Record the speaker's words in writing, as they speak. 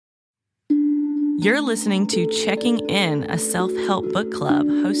You're listening to Checking In, a self-help book club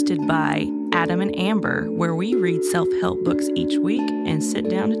hosted by Adam and Amber, where we read self-help books each week and sit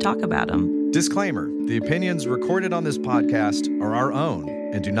down to talk about them. Disclaimer: the opinions recorded on this podcast are our own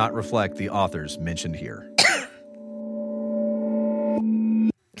and do not reflect the authors mentioned here.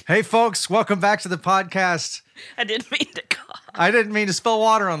 Hey folks, welcome back to the podcast. I didn't mean to cough. I didn't mean to spill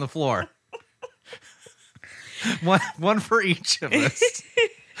water on the floor. One for each of us.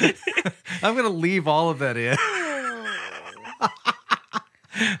 I'm going to leave all of that in.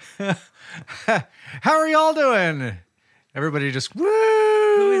 How are y'all doing? Everybody just, woo!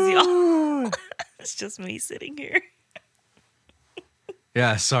 Who is y'all? It's just me sitting here.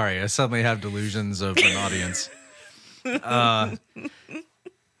 Yeah, sorry. I suddenly have delusions of an audience.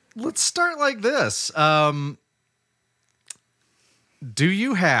 Let's start like this. Do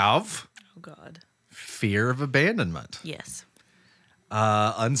you have fear of abandonment? Yes.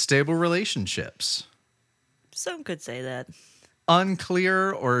 Unstable relationships? Some could say that.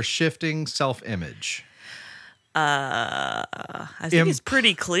 Unclear or shifting self-image? I think it's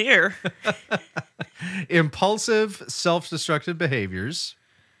pretty clear. Impulsive, self-destructive behaviors?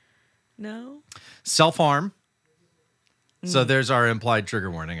 No. Self-harm? So there's our implied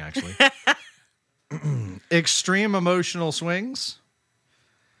trigger warning, actually. Extreme emotional swings?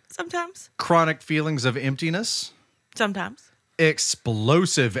 Sometimes. Chronic feelings of emptiness? Sometimes.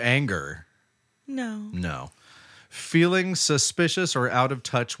 Explosive anger? No. No. Feeling suspicious or out of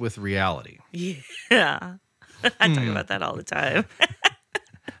touch with reality? Yeah. I talk about that all the time.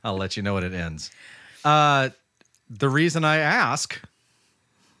 I'll let you know when it ends. The reason I ask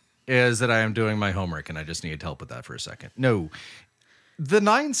is that I am doing my homework and I just needed help with that for a second. No. The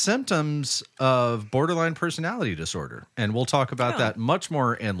 9 symptoms of borderline personality disorder. And we'll talk about that much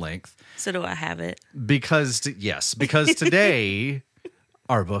more in length. So do I have it? Because today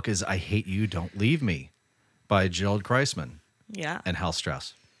our book is I Hate You, Don't Leave Me by Gerald Kreisman. Yeah. And Hal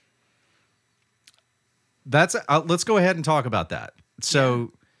Strauss. Let's go ahead and talk about that.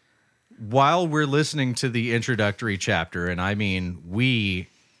 So while we're listening to the introductory chapter, and I mean we,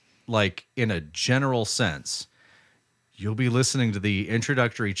 like in a general sense, you'll be listening to the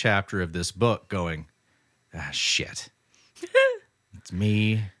introductory chapter of this book going, shit. It's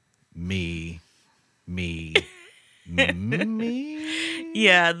me.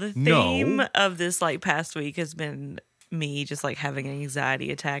 Yeah, the theme of this like past week has been me just like having an anxiety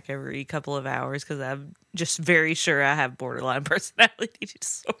attack every couple of hours because I'm just very sure I have borderline personality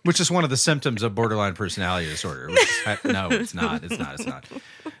disorder. Which is one of the symptoms of borderline personality disorder. No, it's not. It's not.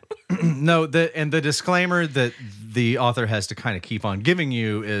 No, the disclaimer that the author has to kind of keep on giving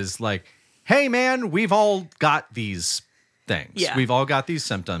you is like, hey man, we've all got these things. Yeah. We've all got these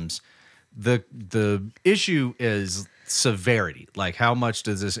symptoms. The issue is severity. Like, how much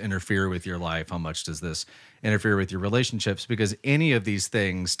does this interfere with your life? How much does this interfere with your relationships? Because any of these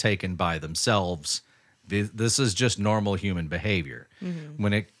things taken by themselves, this is just normal human behavior. Mm-hmm.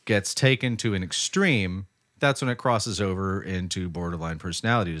 When it gets taken to an extreme, that's when it crosses over into borderline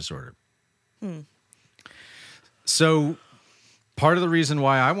personality disorder. So part of the reason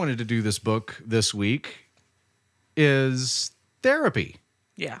why I wanted to do this book this week is therapy.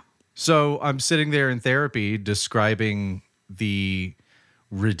 Yeah. So I'm sitting there in therapy describing the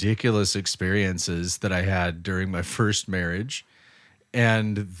ridiculous experiences that I had during my first marriage,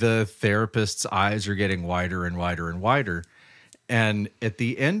 and the therapist's eyes are getting wider and wider and wider. And at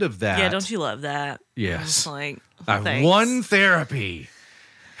the end of that... Yeah, don't you love that? Yes. Like, I've won therapy.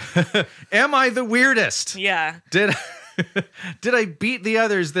 Am I the weirdest? Yeah. Did I beat the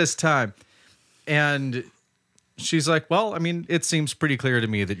others this time? And she's like, well, I mean, it seems pretty clear to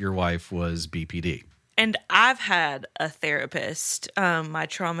me that your wife was BPD. And I've had a therapist, my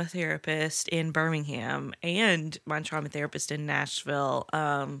trauma therapist in Birmingham and my trauma therapist in Nashville,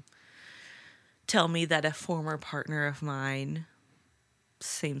 tell me that a former partner of mine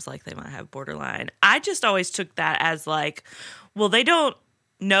seems like they might have borderline. I just always took that as like, well, they don't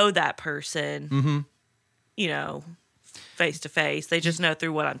know that person, you know, face to face. They just know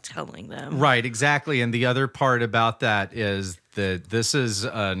through what I'm telling them. Right, exactly. And the other part about that is that this is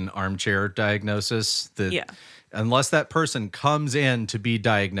an armchair diagnosis. Unless that person comes in to be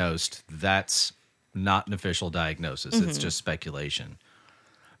diagnosed, that's not an official diagnosis. It's just speculation.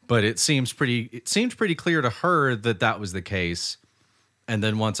 But it seemed pretty clear to her that that was the case. And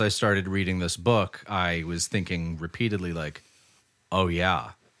then once I started reading this book, I was thinking repeatedly like, oh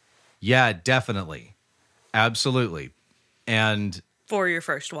yeah, definitely. Absolutely. And for your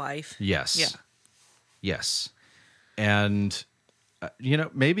first wife. Yes. Yeah. Yes. And,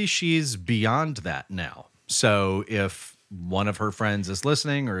 maybe she's beyond that now. So if one of her friends is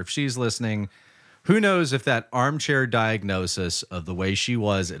listening or if she's listening, Who knows if that armchair diagnosis of the way she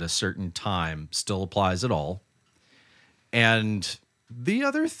was at a certain time still applies at all? And the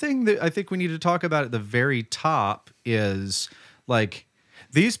other thing that I think we need to talk about at the very top is, like,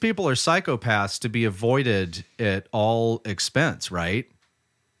 these people are psychopaths to be avoided at all expense, right?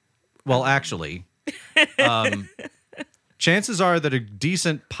 Well, actually, chances are that a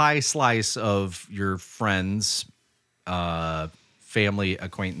decent pie slice of your friends, family,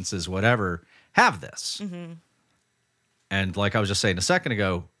 acquaintances, whatever, have this. Mm-hmm. And like I was just saying a second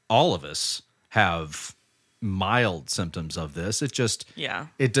ago, all of us have mild symptoms of this. It just,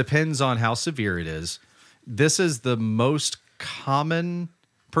 it depends on how severe it is. This is the most common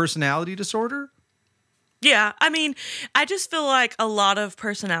personality disorder. Yeah, I mean, I just feel like a lot of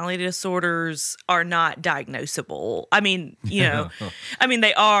personality disorders are not diagnosable. I mean, you know, I mean,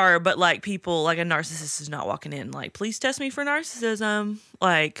 they are, but like people, like a narcissist is not walking in like, please test me for narcissism.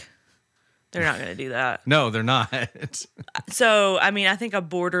 Like, they're not going to do that. No, they're not. So, I mean, I think a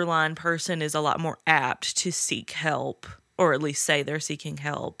borderline person is a lot more apt to seek help, or at least say they're seeking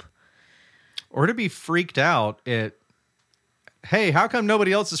help. Or to be freaked out at, hey, how come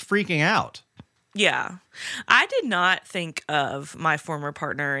nobody else is freaking out? Yeah. I did not think of my former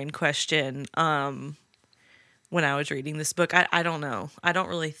partner in question when I was reading this book. I don't know. I don't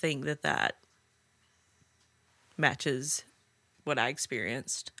really think that matches what I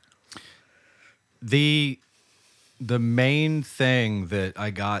experienced. The main thing that I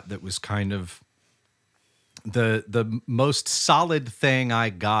got that was kind of the most solid thing I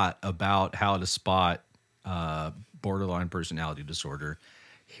got about how to spot borderline personality disorder,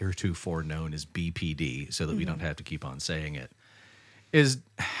 heretofore known as BPD, so that we don't have to keep on saying it, is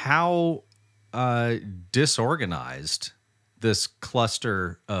how disorganized this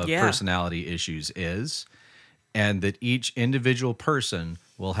cluster of personality issues is, and that each individual person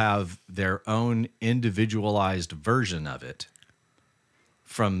will have their own individualized version of it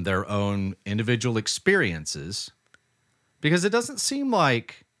from their own individual experiences, because it doesn't seem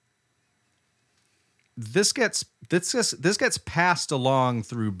like this gets passed along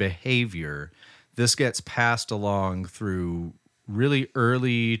through behavior. This gets passed along through really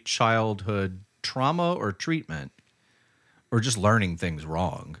early childhood trauma or treatment, or just learning things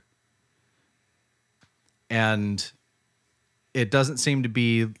wrong. And it doesn't seem to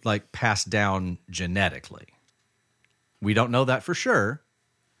be like passed down genetically. We don't know that for sure.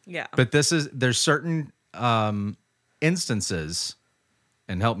 Yeah. But there's certain instances,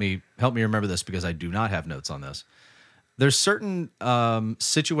 and help me remember this because I do not have notes on this. There's certain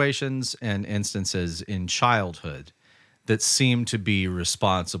situations and instances in childhood that seem to be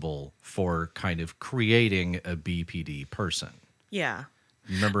responsible for kind of creating a BPD person. Yeah.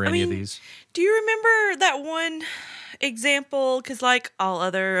 Remember any of these? Do you remember that one example? Because like a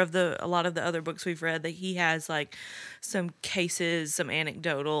lot of the other books we've read, that he has like some cases, some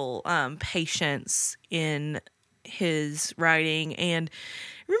anecdotal patients in his writing. And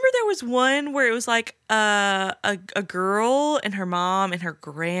remember there was one where it was like a girl and her mom and her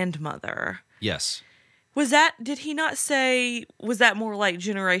grandmother. Yes. Did he not say, was that more like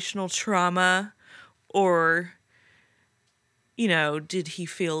generational trauma, or, you know, did he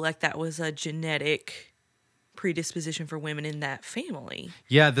feel like that was a genetic predisposition for women in that family?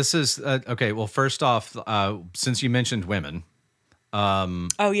 Yeah, this is, okay, well, first off, since you mentioned women.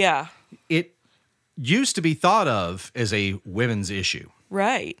 Oh, yeah. It used to be thought of as a women's issue.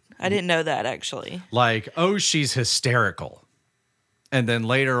 Right. I didn't know that, actually. Like, oh, she's hysterical. And then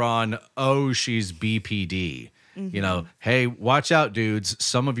later on, oh, she's BPD. Mm-hmm. You know, hey, watch out, dudes.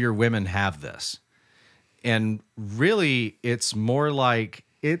 Some of your women have this. And really, it's more like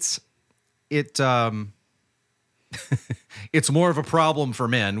it's more of a problem for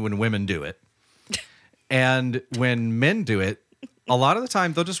men when women do it. And when men do it, a lot of the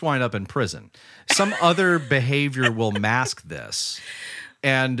time, they'll just wind up in prison. Some other behavior will mask this.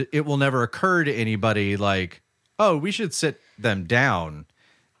 And it will never occur to anybody like, oh, we should sit them down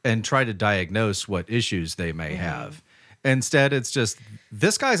and try to diagnose what issues they may have. Instead, it's just,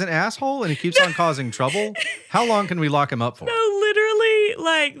 this guy's an asshole and he keeps on causing trouble. How long can we lock him up for? No, literally,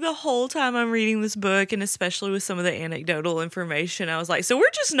 like the whole time I'm reading this book, and especially with some of the anecdotal information, I was like, so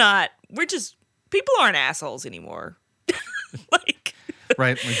people aren't assholes anymore. Like,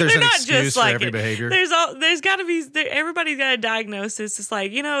 right? Like there's an excuse for every behavior. There's got to be, everybody's got a diagnosis. It's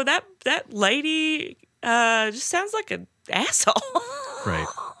like, you know, that lady just sounds like an asshole. Right.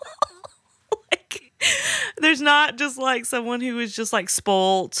 Like, there's not just like someone who is just like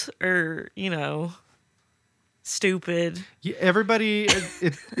spoilt or, you know, stupid. Yeah, everybody,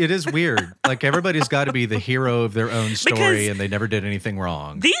 it is weird. Like everybody's got to be the hero of their own story, because and they never did anything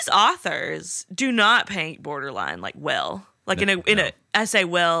wrong. These authors do not paint Borderline like well, like in a I say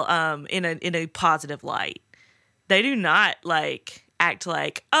well, in a positive light. They do not like act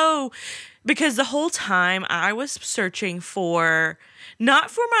like, oh, because the whole time I was searching for,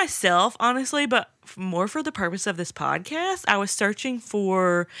 not for myself, honestly, but more for the purpose of this podcast, I was searching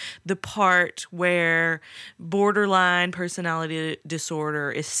for the part where borderline personality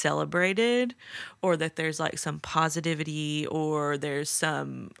disorder is celebrated, or that there's like some positivity or there's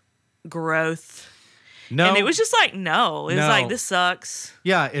some growth. No. And it was just like, no. It was like, this sucks.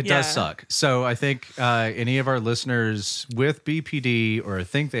 Yeah, it does suck. So I think any of our listeners with BPD or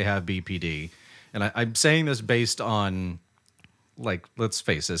think they have BPD, and I'm saying this based on, like, let's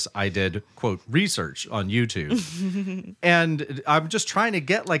face this, I did, quote, research on YouTube. And I'm just trying to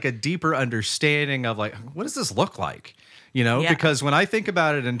get, like, a deeper understanding of, like, what does this look like? You know, because when I think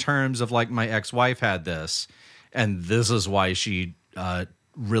about it in terms of, like, my ex-wife had this, and this is why she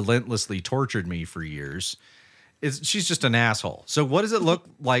relentlessly tortured me for years, she's just an asshole. So what does it look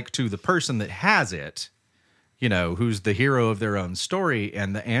like to the person that has it, you know, who's the hero of their own story?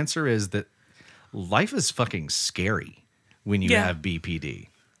 And the answer is that life is fucking scary when you have BPD.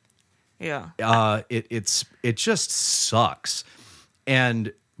 Yeah. It just sucks.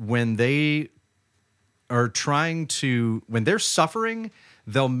 And when they are when they're suffering,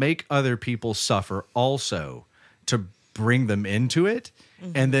 they'll make other people suffer also to bring them into it.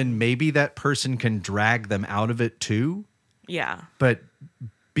 Mm-hmm. And then maybe that person can drag them out of it too. Yeah. But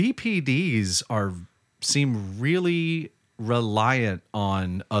BPDs seem really reliant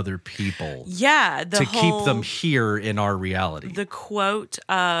on other people. Yeah. To keep them here in our reality. The quote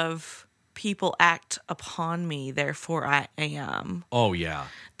of people act upon me, therefore I am. Oh, yeah.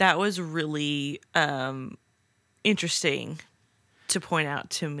 That was really interesting to point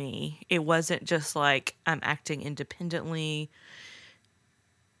out to me. It wasn't just like I'm acting independently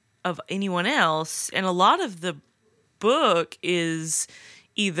of anyone else. And a lot of the book is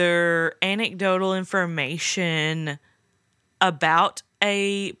either anecdotal information about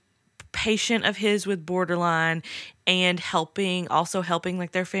a patient of his with borderline and also helping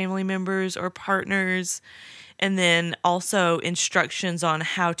like their family members or partners, and then also instructions on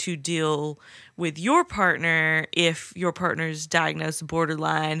how to deal with your partner if your partner's diagnosed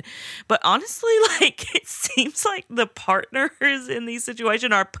borderline. But honestly, like, it seems like the partners in these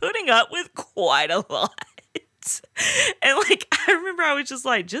situations are putting up with quite a lot. And like, I remember I was just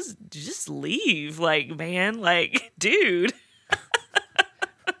like, just leave, like, man, like, dude.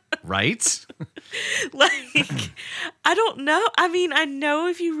 Right? Like, I don't know. I mean, I know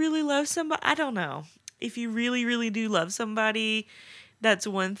if you really love somebody, I don't know. If you really, really do love somebody, that's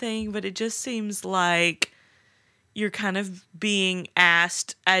one thing, but it just seems like you're kind of being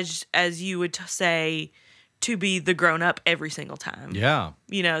asked, as you would say, to be the grown-up every single time. Yeah.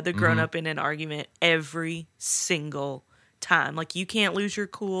 You know, the grown-up in an argument every single time. Like, you can't lose your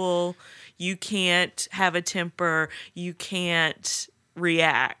cool. You can't have a temper. You can't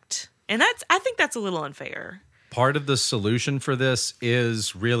react. And I think that's a little unfair. Part of the solution for this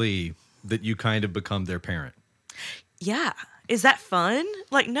is really that you kind of become their parent. Yeah. Is that fun?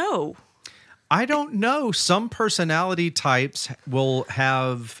 Like, no. I don't know. Some personality types will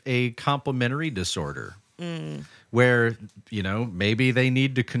have a complementary disorder where, you know, maybe they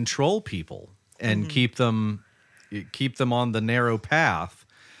need to control people and keep them on the narrow path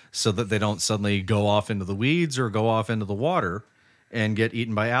so that they don't suddenly go off into the weeds or go off into the water and get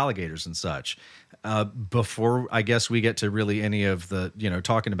eaten by alligators and such. Before I guess we get to really any of the, you know,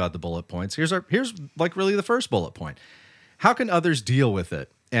 talking about the bullet points, here's like really the first bullet point. How can others deal with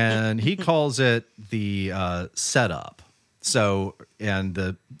it? And he calls it the setup. So, and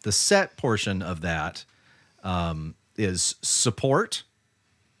the set portion of that is support.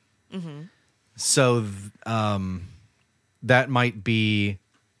 Mm-hmm. So that might be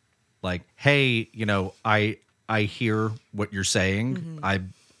like, hey, you know, I hear what you're saying. Mm-hmm.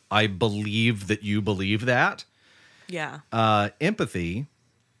 I believe that you believe that. Yeah. Empathy.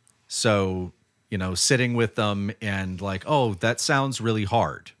 So, you know, sitting with them and like, oh, that sounds really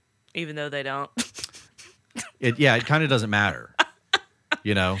hard. Even though they don't. It kind of doesn't matter.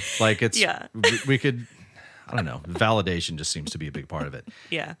 You know, like it's, we could, I don't know, validation just seems to be a big part of it.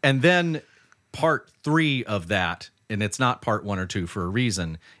 Yeah. And then part 3 of that, and it's not part 1 or 2 for a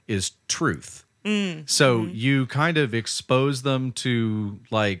reason, is truth. So you kind of expose them to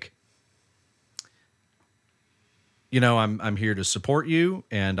like, you know, I'm here to support you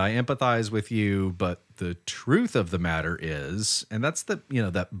and I empathize with you, but the truth of the matter is, and that's the, you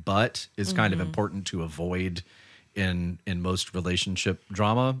know, that but is kind of important to avoid in most relationship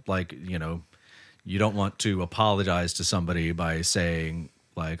drama. Like, you don't want to apologize to somebody by saying,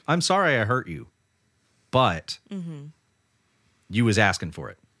 like, I'm sorry I hurt you, but you was asking for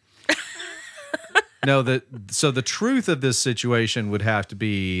it. No, so the truth of this situation would have to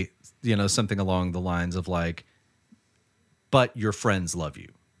be, something along the lines of like, but your friends love you.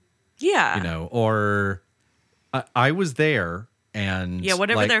 Yeah. Or I was there and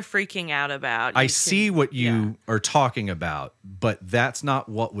whatever they're freaking out about. I see what you are talking about, but that's not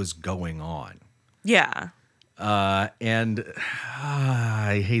what was going on. Yeah. And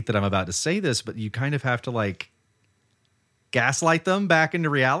I hate that I'm about to say this, but you kind of have to like gaslight them back into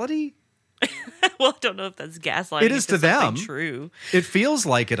reality. Well, I don't know if that's gaslighting. It is to them. True. It feels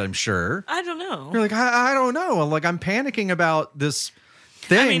like it, I'm sure. I don't know. You're like, I don't know. Like, I'm panicking about this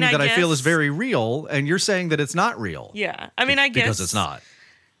thing that I feel is very real, and you're saying that it's not real. Yeah. I mean, I guess. Because it's not.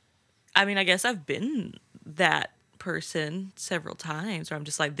 I mean, I guess I've been that person several times where I'm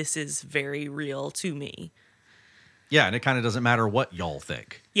just like, this is very real to me. Yeah, and it kind of doesn't matter what y'all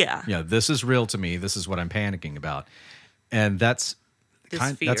think. Yeah. Yeah, this is real to me. This is what I'm panicking about. And that's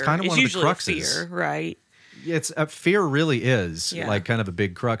kind of one of the cruxes. Fear, right? It's fear really is Yeah. like kind of a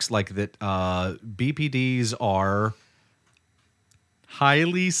big crux, like that BPDs are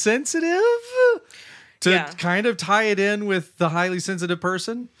highly sensitive to kind of tie it in with the highly sensitive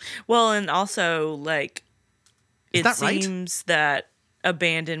person. Well, and also like Is that right? seems that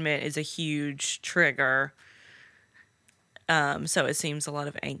abandonment is a huge trigger. So it seems a lot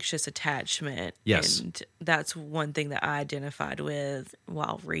of anxious attachment. Yes. And that's one thing that I identified with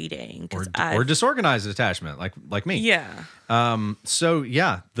while reading. Or disorganized attachment, like me. Yeah. So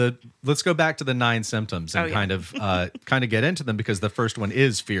yeah, let's go back to the 9 symptoms and kind of get into them, because the first one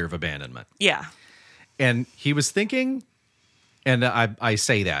is fear of abandonment. Yeah. And he was thinking, and I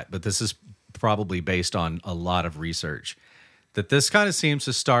say that, but this is probably based on a lot of research, that this kind of seems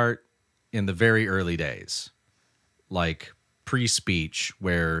to start in the very early days, like pre-speech,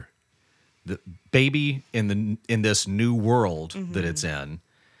 where the baby in this new world that it's in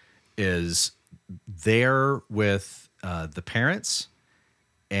is there with the parents,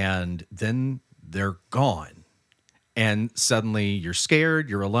 and then they're gone. And suddenly you're scared,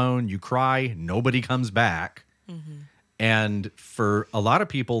 you're alone, you cry, nobody comes back. And for a lot of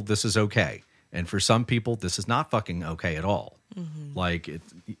people, this is okay. And for some people, this is not fucking okay at all. Like,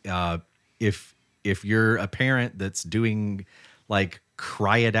 if you're a parent that's doing like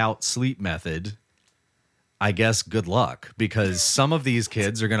cry it out sleep method, I guess good luck, because some of these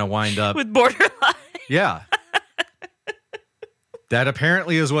kids are going to wind up with borderline. Yeah. That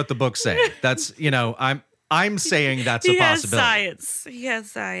apparently is what the books say. That's, I'm saying that's a possibility. He has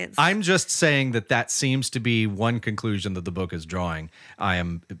science. I'm just saying that seems to be one conclusion that the book is drawing. I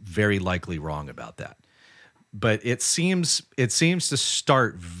am very likely wrong about that. But it seems to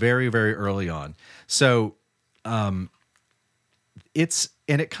start very, very early on. So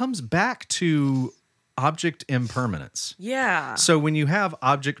it comes back to object impermanence. Yeah. So when you have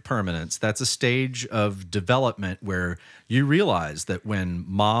object permanence, that's a stage of development where you realize that when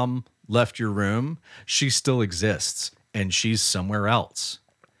mom left your room, she still exists and she's somewhere else.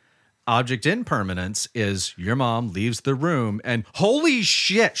 Object impermanence is your mom leaves the room and holy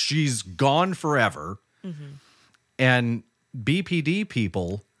shit, she's gone forever. And BPD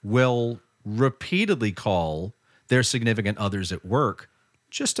people will repeatedly call their significant others at work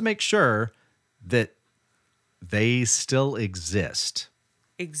just to make sure that they still exist.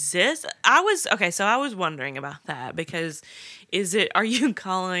 Exist? I was wondering about that, because are you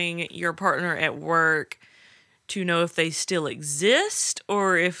calling your partner at work to know if they still exist,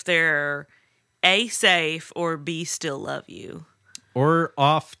 or if they're A, safe, or B, still love you? Or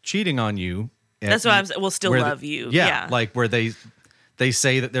off cheating on you. That's what I'm saying. Will still love you. Yeah. Like where they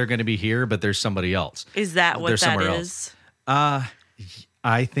say that they're going to be here, but there's somebody else. Is that what that is?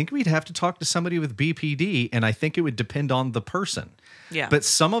 I think we'd have to talk to somebody with BPD, and I think it would depend on the person. Yeah. But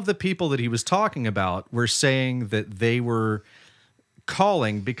some of the people that he was talking about were saying that they were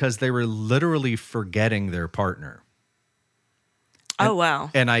calling because they were literally forgetting their partner. Oh,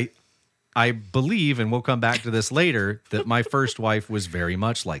 wow. And I believe, and we'll come back to this later, that my first wife was very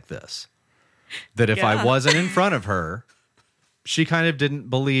much like this. That if I wasn't in front of her, she kind of didn't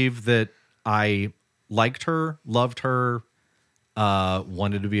believe that I liked her, loved her,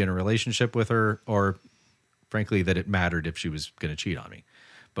 wanted to be in a relationship with her, or frankly, that it mattered if she was going to cheat on me.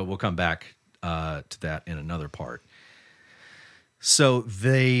 But we'll come back to that in another part. So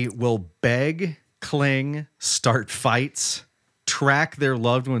they will beg, cling, start fights, track their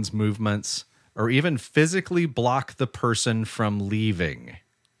loved one's movements, or even physically block the person from leaving.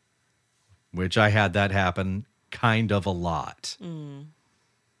 Which I had that happen kind of a lot.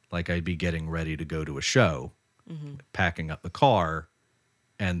 Like I'd be getting ready to go to a show, packing up the car,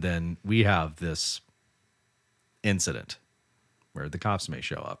 and then we have this incident where the cops may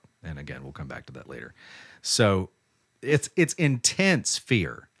show up. And again, we'll come back to that later. So it's intense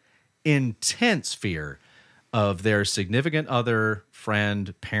fear of their significant other,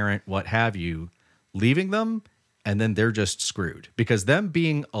 friend, parent, what have you, leaving them, and then they're just screwed because them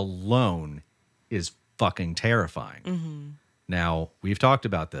being alone is fucking terrifying. Now, we've talked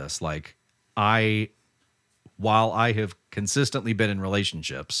about this. Like, while I have consistently been in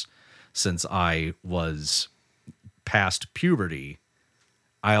relationships since I was past puberty,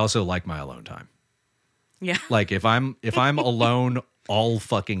 I also like my alone time. Yeah. Like if I'm alone all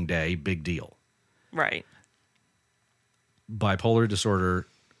fucking day, big deal. Right. Bipolar disorder,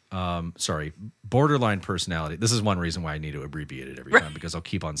 borderline personality. This is one reason why I need to abbreviate it every time because I'll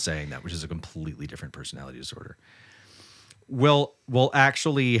keep on saying that, which is a completely different personality disorder. Will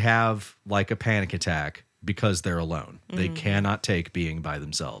actually have like a panic attack because they're alone. They cannot take being by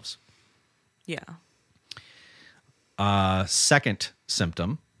themselves. Yeah. Second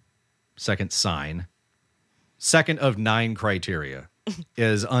symptom, second sign, second of 9 criteria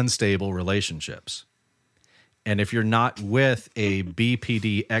is unstable relationships. And if you're not with a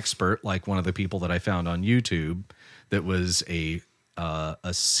BPD expert, like one of the people that I found on YouTube that was a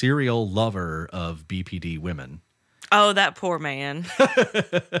serial lover of BPD women. Oh, that poor man.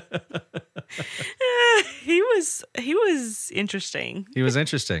 He was interesting. He was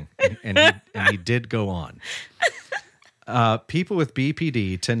interesting, and he did go on. People with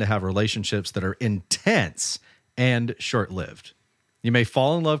BPD tend to have relationships that are intense and short-lived. You may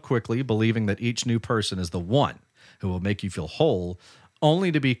fall in love quickly, believing that each new person is the one who will make you feel whole,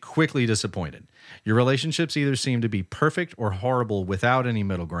 only to be quickly disappointed. Your relationships either seem to be perfect or horrible without any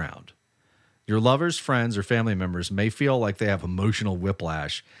middle ground. Your lovers, friends, or family members may feel like they have emotional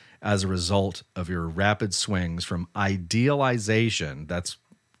whiplash as a result of your rapid swings from idealization, that's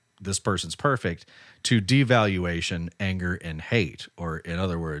this person's perfect, to devaluation, anger, and hate. Or in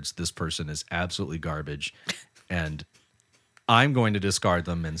other words, this person is absolutely garbage and I'm going to discard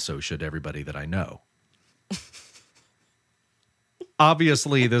them, and so should everybody that I know.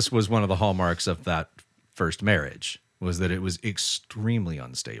 Obviously, this was one of the hallmarks of that first marriage, was that it was extremely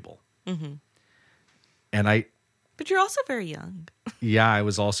unstable. Mm-hmm. And But you're also very young. Yeah, I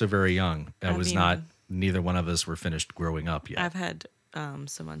was also very young. Neither one of us were finished growing up yet. I've had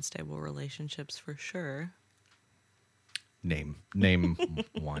some unstable relationships for sure. Name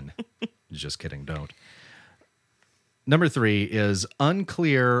one. Just kidding, don't. Number 3 is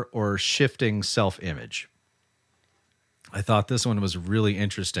unclear or shifting self-image. I thought this one was really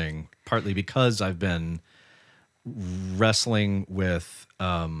interesting, partly because I've been wrestling with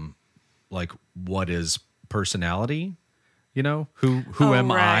like what is personality, who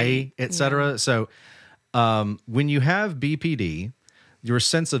am I, etc. Yeah. So when you have BPD, your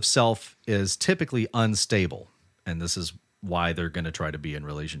sense of self is typically unstable, and this is why they're going to try to be in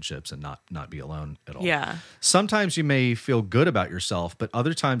relationships and not be alone at all. Yeah. Sometimes you may feel good about yourself, but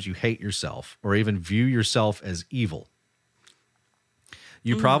other times you hate yourself or even view yourself as evil.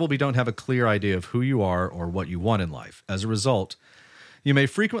 You probably don't have a clear idea of who you are or what you want in life. As a result, you may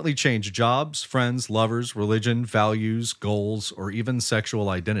frequently change jobs, friends, lovers, religion, values, goals, or even sexual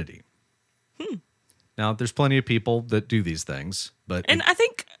identity. Now, there's plenty of people that do these things, but... And I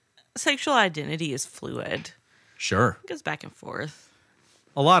think sexual identity is fluid. Sure. It goes back and forth.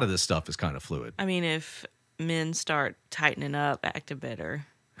 A lot of this stuff is kind of fluid. I mean, if men start tightening up, acting better,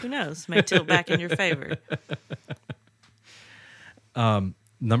 who knows? May tilt back in your favor.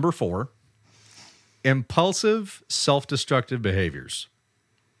 Number 4, impulsive, self-destructive behaviors.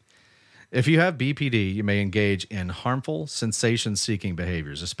 If you have BPD, you may engage in harmful, sensation-seeking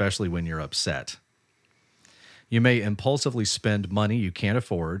behaviors, especially when you're upset. You may impulsively spend money you can't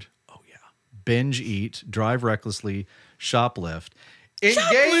afford. Oh, yeah. Binge eat, drive recklessly, shoplift,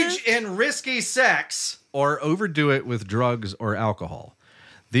 engage in risky sex, or overdo it with drugs or alcohol.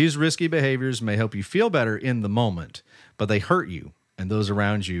 These risky behaviors may help you feel better in the moment, but they hurt you and those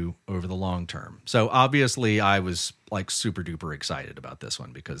around you over the long term. So obviously I was like super duper excited about this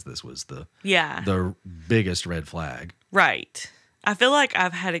one because this was the biggest red flag. Right. I feel like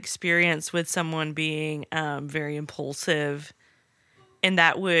I've had experience with someone being very impulsive, and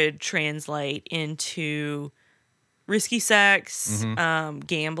that would translate into risky sex,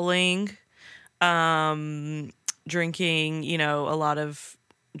 gambling, drinking, a lot of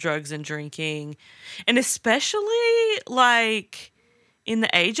drugs and drinking, and especially like in the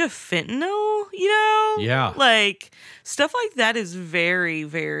age of fentanyl, Yeah. like stuff like that is very,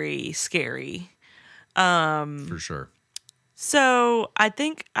 very scary. For sure. So I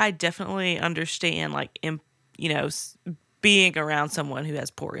think I definitely understand, being around someone who has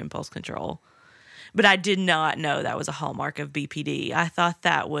poor impulse control. But I did not know that was a hallmark of BPD. I thought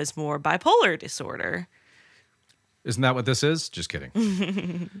that was more bipolar disorder. Isn't that what this is? Just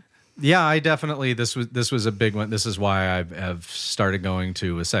kidding. Yeah, I definitely, this was a big one. This is why I've started going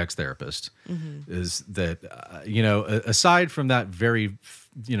to a sex therapist. Is that, aside from that very,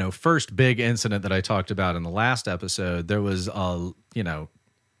 first big incident that I talked about in the last episode, there was,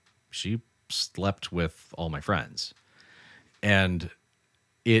 she slept with all my friends. And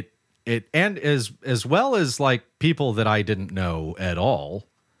and as well as like people that I didn't know at all.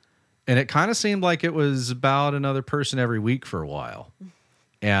 And it kind of seemed like it was about another person every week for a while.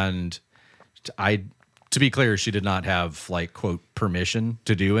 And to be clear, she did not have like, quote, permission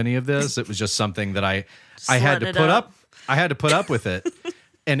to do any of this. It was just something that I had to put up. I had to put up with it.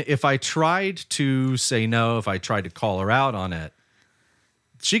 And if I tried to say no, if I tried to call her out on it,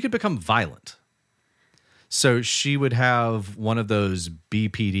 she could become violent. So she would have one of those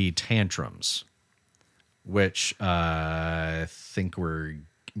BPD tantrums, which I think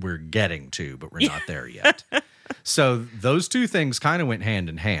we're getting to, but we're not there yet. So those two things kind of went hand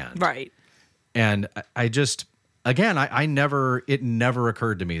in hand. Right. And I just, again, it never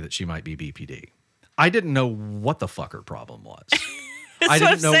occurred to me that she might be BPD. I didn't know what the fuck her problem was. That's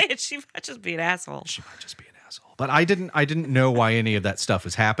what I'm saying. She might just be an asshole. She might just be an asshole. But I didn't know why any of that stuff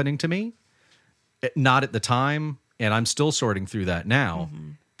was happening to me. Not at the time, and I'm still sorting through that now.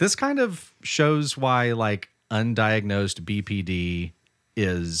 This kind of shows why like undiagnosed BPD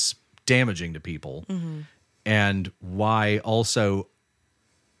is damaging to people, and why also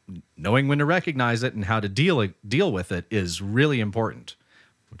knowing when to recognize it and how to deal with it is really important,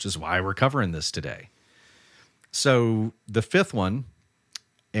 which is why we're covering this today. So the fifth one,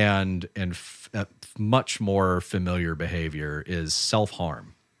 and much more familiar behavior, is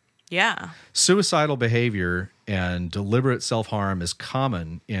self-harm. Yeah. Suicidal behavior and deliberate self-harm is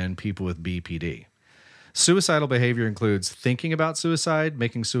common in people with BPD. Suicidal behavior includes thinking about suicide,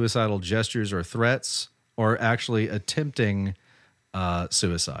 making suicidal gestures or threats, or actually attempting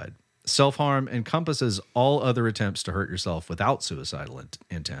suicide. Self-harm encompasses all other attempts to hurt yourself without suicidal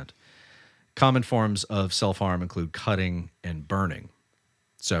intent. Common forms of self-harm include cutting and burning.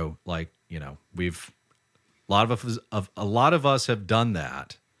 So, like, a lot of us have done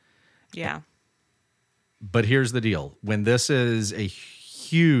that. Yeah. But here's the deal. When this is a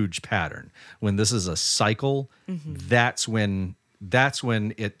huge pattern, when this is a cycle, that's when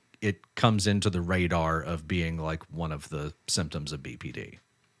it comes into the radar of being like one of the symptoms of BPD.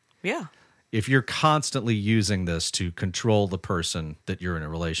 Yeah. If you're constantly using this to control the person that you're in a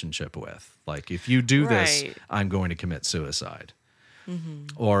relationship with, like if you do this, I'm going to commit suicide.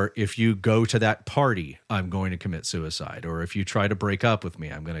 Or if you go to that party, I'm going to commit suicide. Or if you try to break up with me,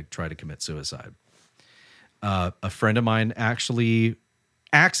 I'm going to try to commit suicide. A friend of mine actually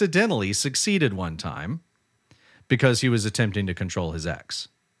accidentally succeeded one time because he was attempting to control his ex.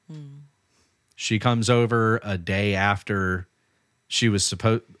 She comes over a day after she was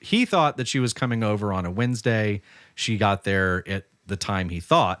he thought that she was coming over on a Wednesday. She got there at the time he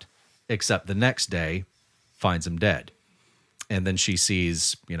thought, except the next day finds him dead. And then she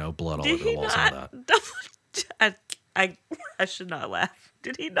sees, blood all over the walls and all that. I should not laugh.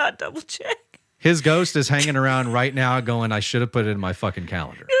 Did he not double check? His ghost is hanging around right now going, I should have put it in my fucking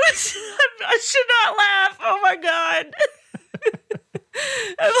calendar. I should not laugh. Oh my God.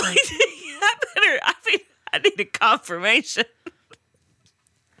 I'm like, I need a confirmation.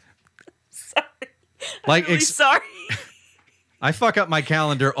 Sorry. Like, I'm really sorry. I fuck up my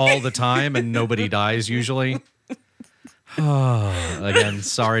calendar all the time and nobody dies usually. Again,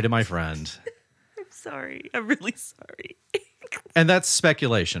 sorry to my friend. I'm sorry. I'm really sorry. And that's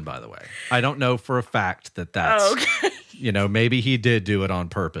speculation, by the way. I don't know for a fact that that's, maybe he did do it on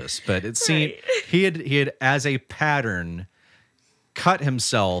purpose, but it seemed he had as a pattern cut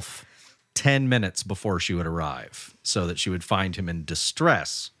himself 10 minutes before she would arrive so that she would find him in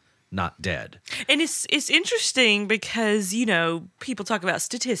distress, not dead. And it's interesting because, people talk about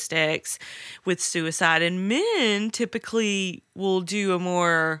statistics with suicide, and men typically will do a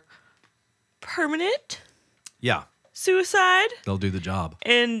more permanent suicide. They'll do the job.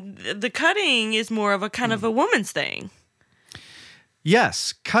 And the cutting is more of a kind of a woman's thing.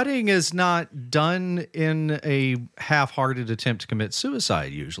 Yes, cutting is not done in a half-hearted attempt to commit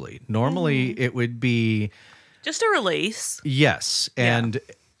suicide usually. Normally it would be just a release. Yes, and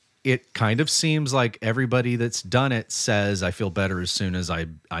it kind of seems like everybody that's done it says, I feel better as soon as I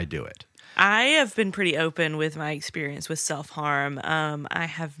do it. I have been pretty open with my experience with self-harm.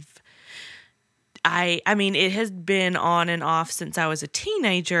 I mean, it has been on and off since I was a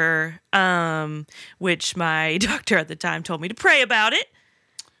teenager, which my doctor at the time told me to pray about it.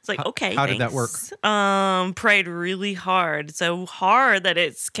 It's like, okay, how did that work? Prayed really hard, so hard that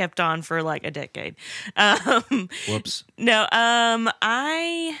it's kept on for like a decade. Whoops. No,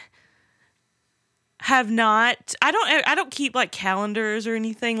 I have not. I don't keep like calendars or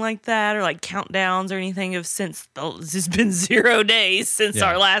anything like that, or like countdowns or anything of since it's been 0 days since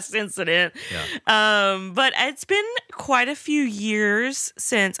our last incident. Yeah. But it's been quite a few years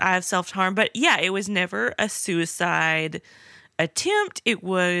since I've self-harmed. But yeah, it was never a suicide attempt. It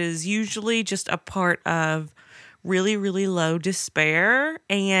was usually just a part of really, really low despair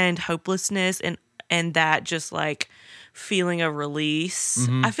and hopelessness, and that just like feeling of release.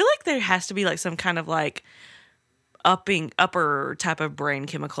 Mm-hmm. I feel like there has to be like some kind of like upper type of brain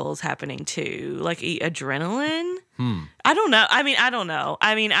chemicals happening too, like adrenaline. I don't know. I don't know.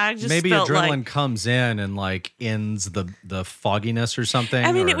 I just maybe felt adrenaline like, comes in and like ends the fogginess or something.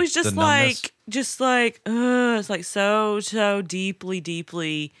 it was just like it's like so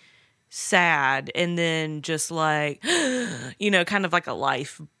deeply sad, and then just like kind of like a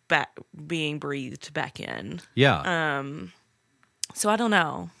life back being breathed back in. Yeah. So I don't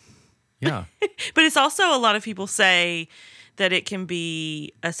know. Yeah. But it's also, a lot of people say that it can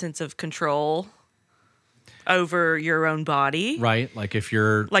be a sense of control over your own body. Right. Like if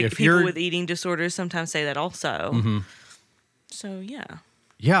you're Like if people you're, with eating disorders sometimes say that also. Mm-hmm. So yeah.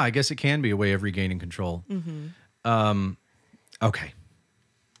 Yeah, I guess it can be a way of regaining control. Mm-hmm. Okay.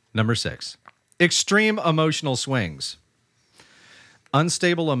 Number 6. Extreme emotional swings.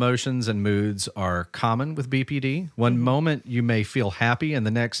 Unstable emotions and moods are common with BPD. One moment you may feel happy and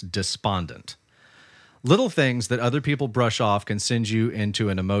the next despondent. Little things that other people brush off can send you into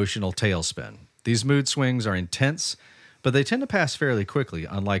an emotional tailspin. These mood swings are intense, but they tend to pass fairly quickly,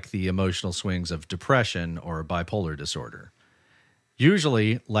 unlike the emotional swings of depression or bipolar disorder.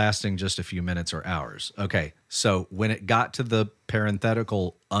 Usually lasting just a few minutes or hours. Okay, so when it got to the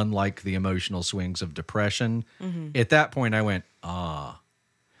parenthetical, unlike the emotional swings of depression, at that point I went,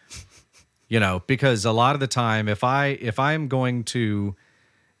 because a lot of the time, if I'm going to,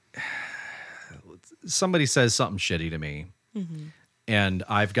 somebody says something shitty to me, and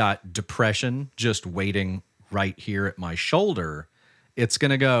I've got depression just waiting right here at my shoulder, it's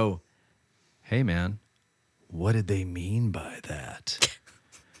going to go, hey man, what did they mean by that?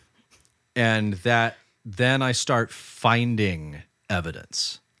 And then I start finding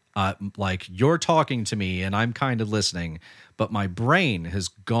evidence. Like you're talking to me and I'm kind of listening, but my brain has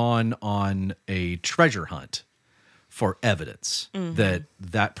gone on a treasure hunt for evidence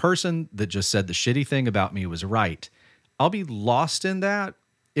that person that just said the shitty thing about me was right. I'll be lost in that,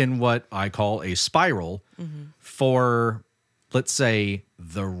 in what I call a spiral for, let's say,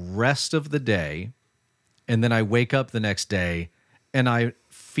 the rest of the day. And then I wake up the next day and I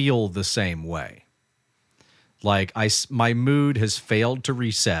feel the same way. Like my mood has failed to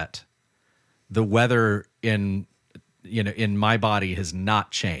reset. The weather in my body has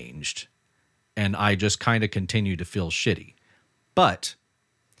not changed. And I just kind of continue to feel shitty. But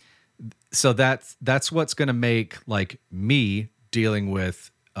so that's what's going to make like me dealing with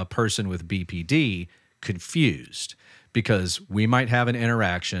a person with BPD confused, because we might have an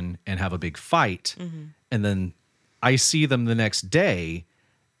interaction and have a big fight. And then I see them the next day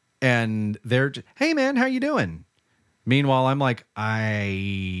and they're, hey man, how you doing? Meanwhile, I'm like,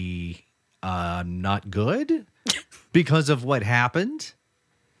 I'm not good because of what happened,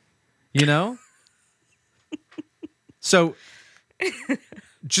 So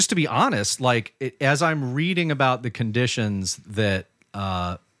just to be honest, like as I'm reading about the conditions that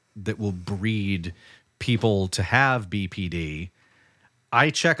will breed people to have BPD, I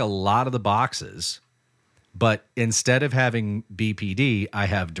check a lot of the boxes. But instead of having BPD, I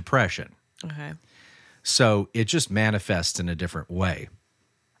have depression. Okay. So it just manifests in a different way.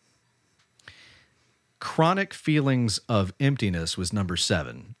 Chronic feelings of emptiness was number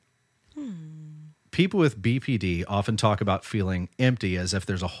 7. People with BPD often talk about feeling empty as if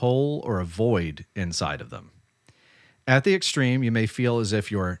there's a hole or a void inside of them. At the extreme, you may feel as if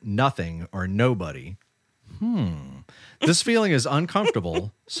you're nothing or nobody. This feeling is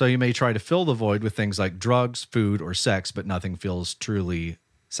uncomfortable, so you may try to fill the void with things like drugs, food, or sex, but nothing feels truly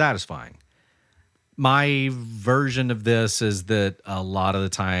satisfying. My version of this is that a lot of the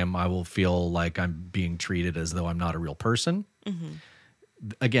time I will feel like I'm being treated as though I'm not a real person.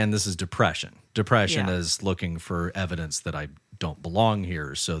 Again, this is depression. Depression is looking for evidence that I don't belong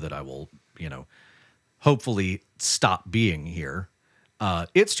here so that I will, hopefully stop being here.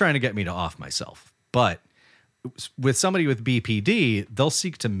 It's trying to get me to off myself. But with somebody with BPD, they'll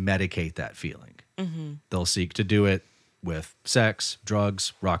seek to medicate that feeling. They'll seek to do it with sex,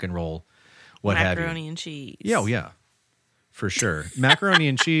 drugs, rock and roll, what have you. Macaroni and cheese. Yeah, oh, yeah, for sure. Macaroni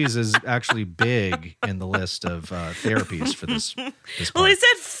and cheese is actually big in the list of therapies for this part. Well, he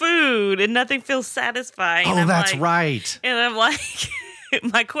said food and nothing feels satisfying. Oh, that's right. And I'm like,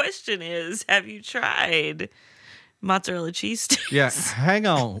 my question is, have you tried mozzarella cheese sticks? Yeah, hang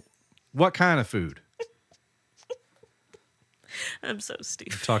on. What kind of food? I'm so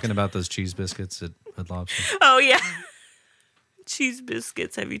stupid. Talking about those cheese biscuits at Lobster. Oh, yeah. Cheese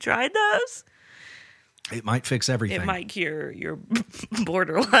biscuits. Have you tried those? It might fix everything. It might cure your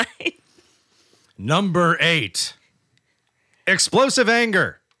borderline. Number 8. Explosive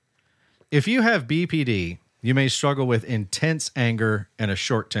anger. If you have BPD, you may struggle with intense anger and a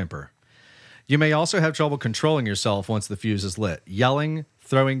short temper. You may also have trouble controlling yourself once the fuse is lit, yelling,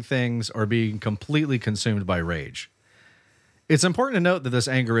 throwing things, or being completely consumed by rage. It's important to note that this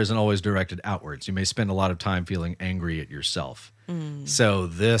anger isn't always directed outwards. You may spend a lot of time feeling angry at yourself. So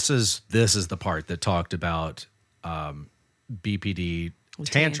this is the part that talked about BPD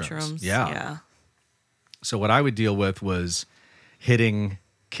tantrums. Yeah. So what I would deal with was hitting,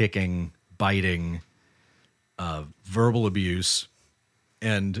 kicking, biting, verbal abuse.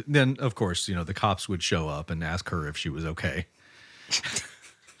 And then, of course, the cops would show up and ask her if she was okay.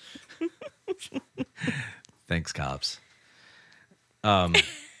 Thanks, cops.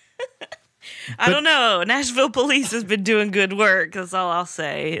 I don't know. Nashville police has been doing good work. That's all I'll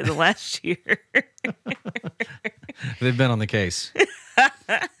say in the last year. They've been on the case.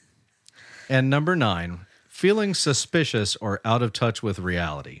 And number 9, feeling suspicious or out of touch with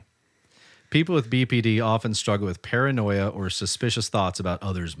reality. People with BPD often struggle with paranoia or suspicious thoughts about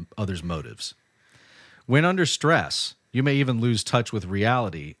others' motives. When under stress, you may even lose touch with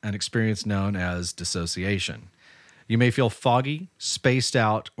reality, an experience known as dissociation. You may feel foggy, spaced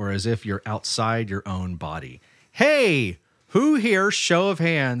out, or as if you're outside your own body. Hey, who here, show of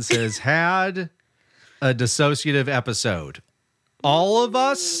hands, has had a dissociative episode? All of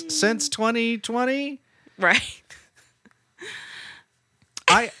us since 2020? Right.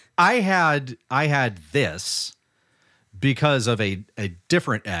 I had this because of a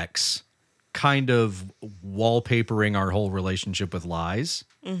different ex kind of wallpapering our whole relationship with lies.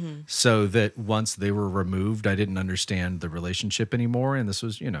 So that once they were removed, I didn't understand the relationship anymore. And this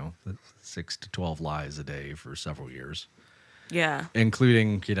was, 6 to 12 lies a day for several years. Yeah.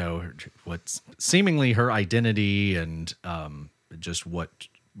 Including, what's seemingly her identity and just what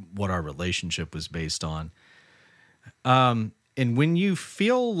our relationship was based on. And when you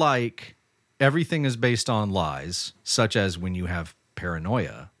feel like everything is based on lies, such as when you have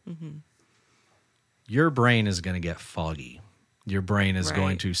paranoia, your brain is going to get foggy. Your brain is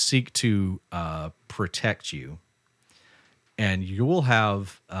going to seek to protect you. And you will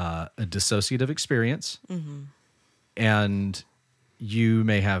have a dissociative experience. And you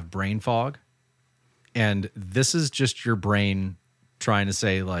may have brain fog. And this is just your brain trying to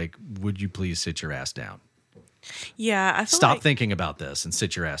say, like, would you please sit your ass down? Yeah, I feel Stop thinking about this and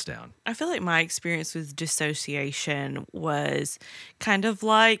sit your ass down. I feel like my experience with dissociation was kind of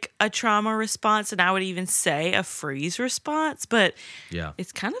like a trauma response, and I would even say a freeze response, but yeah,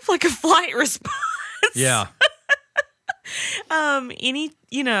 it's kind of like a flight response. Yeah.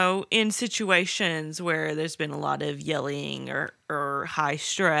 In situations where there's been a lot of yelling or high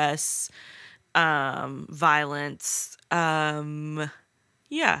stress, violence, I'm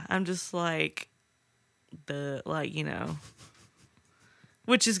just like,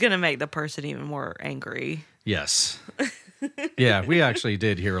 which is going to make the person even more angry. Yes. Yeah, we actually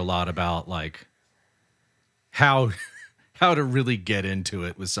did hear a lot about like how to really get into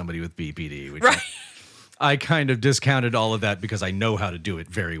it with somebody with BPD, which I kind of discounted all of that because I know how to do it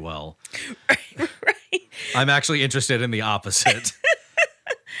very well. Right. I'm actually interested in the opposite.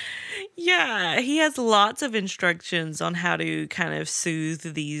 Yeah, he has lots of instructions on how to kind of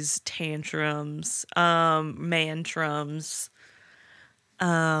soothe these tantrums, mantrums.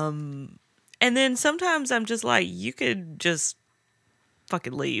 And then sometimes I'm just like, you could just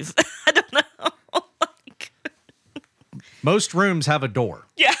fucking leave. I don't know. Most rooms have a door.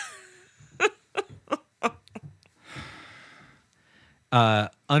 Yeah.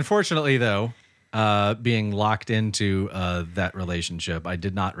 Unfortunately, though, being locked into that relationship, I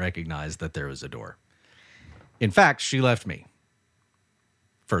did not recognize that there was a door. In fact, she left me.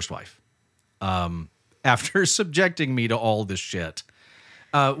 First wife. After subjecting me to all this shit.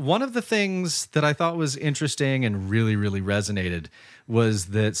 One of the things that I thought was interesting and really, really resonated was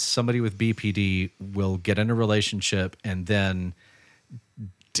that somebody with BPD will get in a relationship and then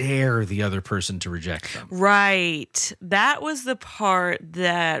dare the other person to reject them. Right. That was the part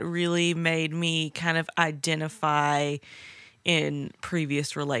that really made me kind of identify in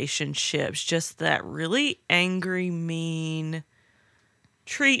previous relationships. Just that really angry, mean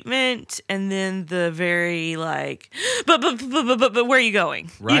treatment, and then the very like, but where are you going?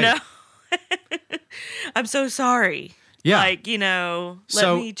 Right. You know? I'm so sorry. Yeah. Like,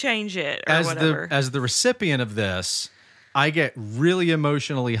 let me change it or whatever. As the recipient of this, I get really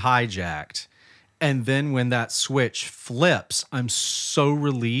emotionally hijacked. And then when that switch flips, I'm so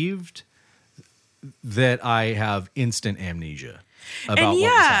relieved that I have instant amnesia about and what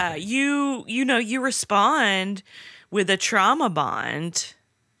was happening. you respond with a trauma bond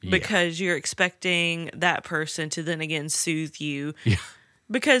because you're expecting that person to then again soothe you. Yeah.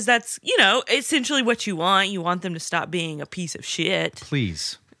 Because that's, essentially what you want. You want them to stop being a piece of shit.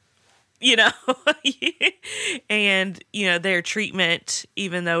 Please. And, their treatment,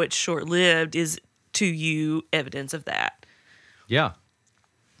 even though it's short-lived, is to you evidence of that. Yeah.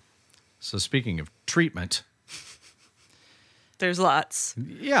 So speaking of treatment. There's lots.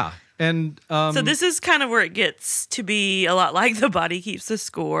 Yeah. And so this is kind of where it gets to be a lot like The Body Keeps the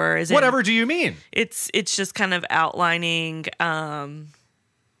Score. Whatever do you mean? It's just kind of outlining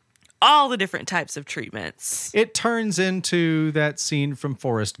all the different types of treatments. It turns into that scene from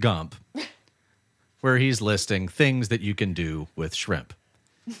Forrest Gump where he's listing things that you can do with shrimp.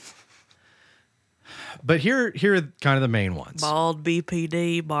 But here are kind of the main ones. Bald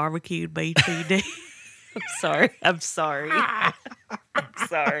BPD, barbecued BPD. I'm sorry.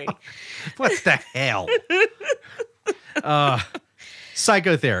 What the hell?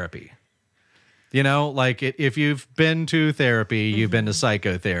 Psychotherapy. Like if you've been to therapy, you've been to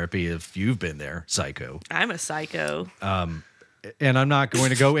psychotherapy. If you've been there, psycho. I'm a psycho. And I'm not going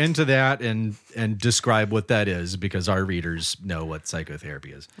to go into that and describe what that is because our readers know what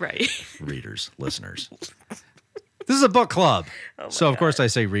psychotherapy is. Right. Readers, listeners. This is a book club. So, of course, I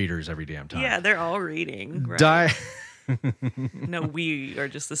say readers every damn time. Yeah, they're all reading. Right? No, we are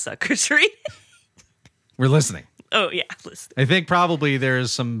just the suckers reading. We're listening. Oh, yeah, listen. I think probably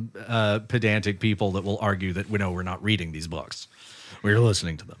there's some pedantic people that will argue that we're not reading these books. We're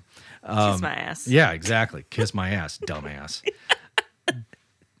listening to them. Kiss my ass. Yeah, exactly. Kiss my ass, dumbass.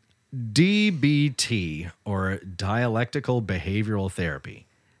 DBT, or dialectical behavioral therapy.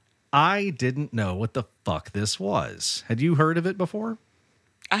 I didn't know what the fuck this was. Had you heard of it before?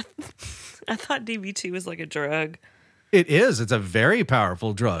 I thought DBT was like a drug. It is. It's a very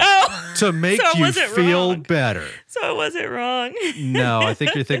powerful drug to make so you feel better. So I wasn't wrong. No, I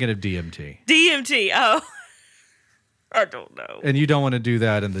think you're thinking of DMT. DMT. Oh, I don't know. And you don't want to do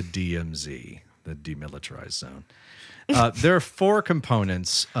that in the DMZ, the demilitarized zone. There are 4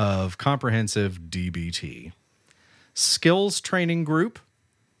 components of comprehensive DBT. Skills training group.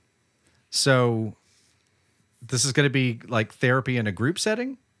 So this is going to be like therapy in a group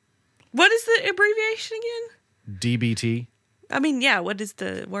setting. What is the abbreviation again? DBT. I mean, yeah, what is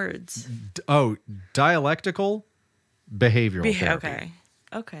the words? Dialectical behavioral therapy.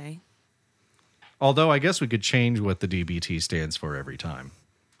 Okay. Although I guess we could change what the DBT stands for every time.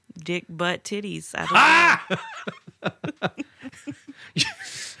 Dick, butt, titties. I don't know.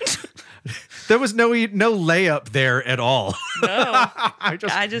 There was no layup there at all. No.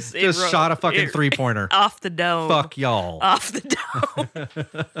 I just shot a fucking 3-pointer. Off the dome. Fuck y'all. Off the dome.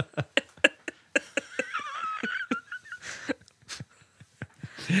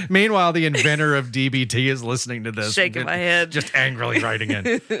 Meanwhile, the inventor of DBT is listening to this. Shaking my head. Just angrily writing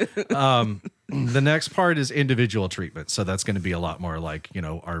in. The next part is individual treatment. So that's going to be a lot more like,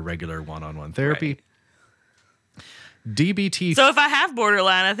 our regular one-on-one therapy. Right. DBT. So if I have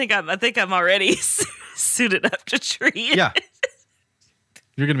borderline, I think I'm already suited up to treat. Yeah.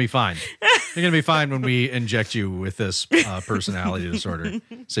 You're going to be fine. You're going to be fine when we inject you with this personality disorder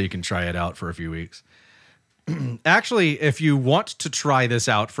so you can try it out for a few weeks. Actually, if you want to try this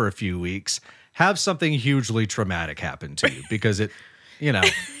out for a few weeks, have something hugely traumatic happen to you because it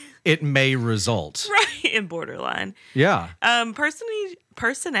may result. Right, in borderline. Yeah.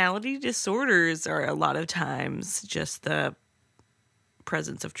 Personality disorders are a lot of times just the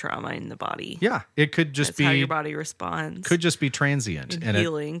presence of trauma in the body. Yeah, it could just be how your body responds. Could just be transient and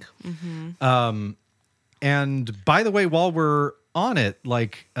healing. And by the way, while we're on it,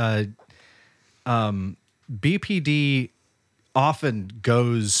 like BPD often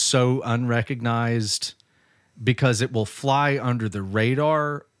goes so unrecognized because it will fly under the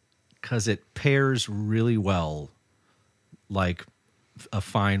radar because it pairs really well like a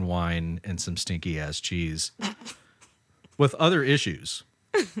fine wine and some stinky ass cheese with other issues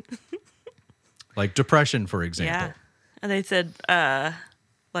like depression, for example. Yeah. And they said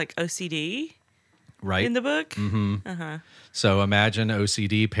like OCD right in the book. Mm-hmm. So imagine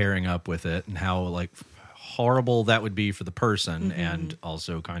OCD pairing up with it, and how like horrible that would be for the person, and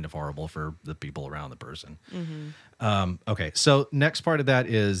also kind of horrible for the people around the person. Okay, so next part of that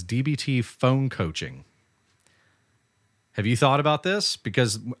is DBT phone coaching. Have you thought about this?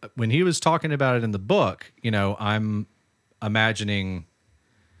 Because when he was talking about it in the book, I'm imagining,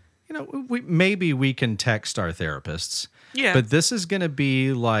 maybe we can text our therapists. Yeah. But this is going to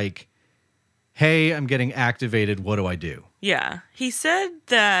be like, hey, I'm getting activated. What do I do? Yeah. He said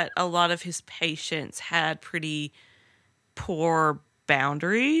that a lot of his patients had pretty poor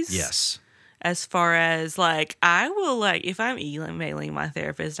boundaries. Yes. As far as like, I will like, if I'm emailing my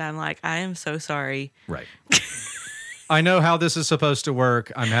therapist, I'm like, I am so sorry. Right. I know how this is supposed to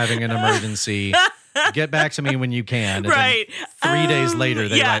work. I'm having an emergency. Get back to me when you can. And right. then 3 days later,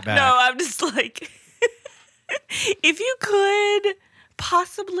 they write back. No, I'm just like, if you could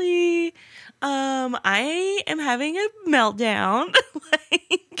possibly, I am having a meltdown.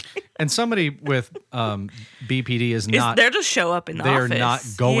 And somebody with BPD is not. They're just show up in the office. They're not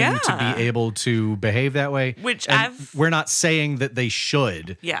going to be able to behave that way. Which we're not saying that they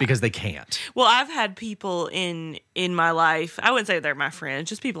should, because they can't. Well, I've had people in my life, I wouldn't say they're my friends,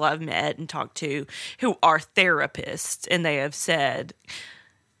 just people I've met and talked to who are therapists, and they have said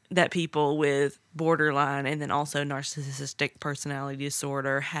that people with borderline and then also narcissistic personality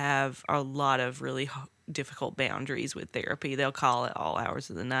disorder have a lot of really difficult boundaries with therapy. They'll call at all hours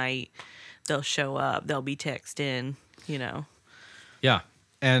of the night. They'll show up. They'll be texting, Yeah.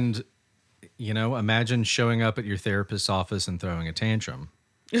 And, imagine showing up at your therapist's office and throwing a tantrum.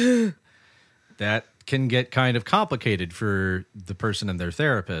 That can get kind of complicated for the person and their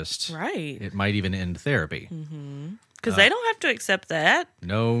therapist. Right. It might even end therapy. Because they don't have to accept that.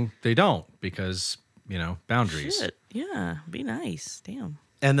 No, they don't, because, boundaries. Shit. Yeah, be nice. Damn.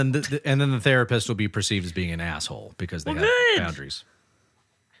 And then the therapist will be perceived as being an asshole because they have boundaries.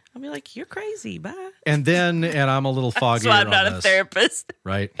 I'll be like, you're crazy. Bye. And I'm a little foggy. So I'm not a therapist.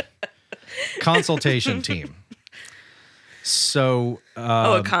 Right. Consultation team. So.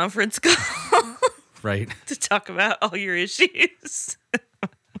 A conference call. Right. To talk about all your issues.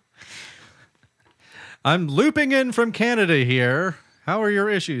 I'm looping in from Canada here. How are your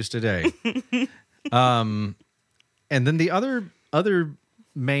issues today? And then the other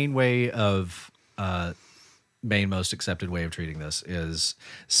main most accepted way of treating this is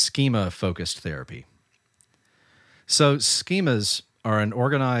schema-focused therapy. So schemas are an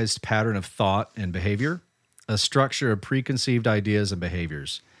organized pattern of thought and behavior, a structure of preconceived ideas and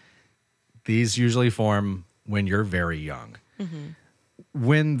behaviors. These usually form when you're very young.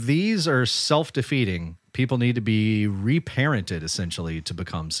 When these are self-defeating, people need to be reparented, essentially, to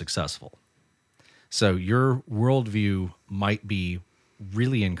become successful. So your worldview might be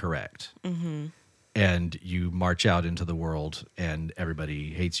really incorrect. And you march out into the world and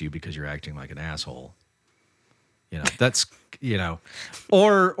everybody hates you because you're acting like an asshole. That's,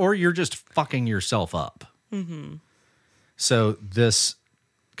 or you're just fucking yourself up. So this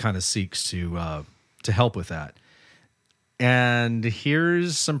kind of seeks to help with that. And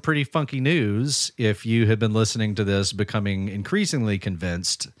here's some pretty funky news. If you have been listening to this, becoming increasingly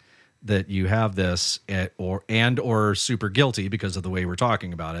convinced that you have this or super guilty because of the way we're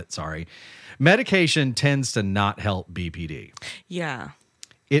talking about it. Sorry. Medication tends to not help BPD. Yeah.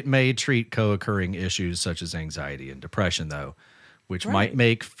 It may treat co-occurring issues such as anxiety and depression, though, which might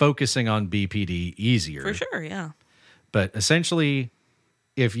make focusing on BPD easier. For sure, yeah. But essentially,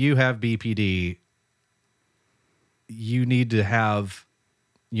 if you have BPD, you need to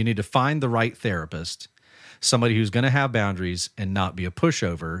find the right therapist, somebody who's going to have boundaries and not be a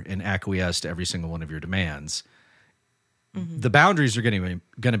pushover and acquiesce to every single one of your demands. The boundaries are going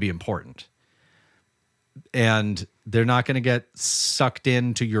to be important. And they're not going to get sucked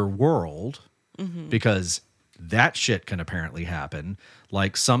into your world because that shit can apparently happen.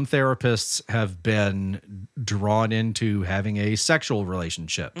 Like some therapists have been drawn into having a sexual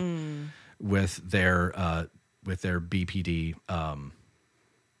relationship with their BPD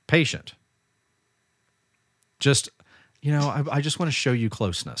patient. Just, I just want to show you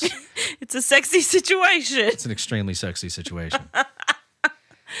closeness. It's a sexy situation. It's an extremely sexy situation.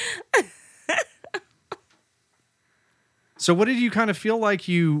 So what did you kind of feel like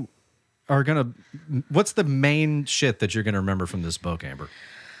you are going to... What's the main shit that you're going to remember from this book, Amber?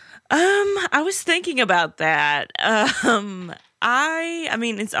 I was thinking about that. I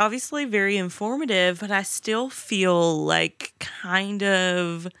mean, it's obviously very informative, but I still feel like kind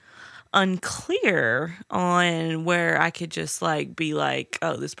of unclear on where I could just like be like,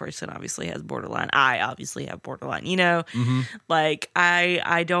 oh, this person obviously has borderline. I obviously have borderline, like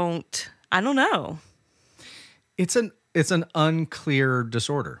I don't know. It's an unclear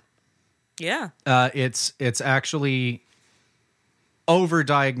disorder. Yeah. It's actually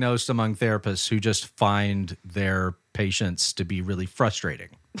overdiagnosed among therapists who just find their patients to be really frustrating.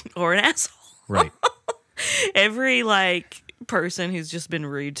 Or an asshole. Right. Every like person who's just been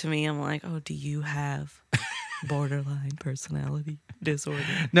rude to me, I'm like, oh, do you have borderline personality disorder?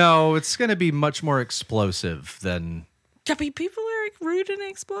 No, it's going to be much more explosive than... I mean, people are rude and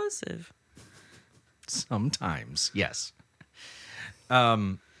explosive. Sometimes, yes.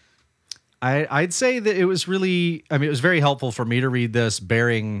 I'd say that it was really, it was very helpful for me to read this,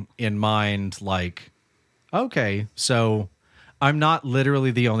 bearing in mind, like, okay, so I'm not literally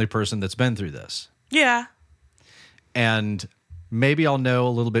the only person that's been through this. Yeah. And maybe I'll know a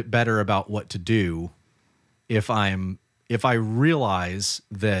little bit better about what to do if I realize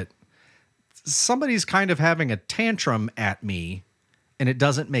that somebody's kind of having a tantrum at me and it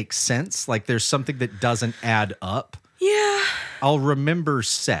doesn't make sense. Like there's something that doesn't add up. Yeah. I'll remember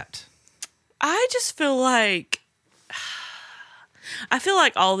set. I just feel like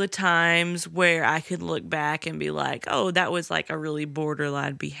all the times where I could look back and be like, oh, that was like a really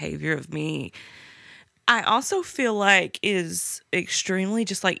borderline behavior of me, I also feel like is extremely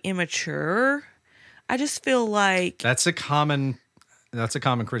just like immature. I just feel like that's a common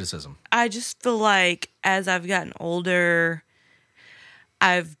criticism. I just feel like as I've gotten older,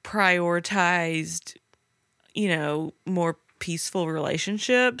 I've prioritized, more peaceful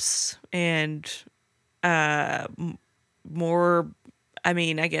relationships and more,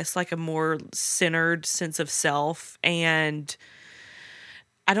 I guess like a more centered sense of self. And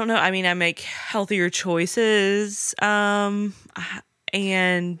I don't know. I make healthier choices. And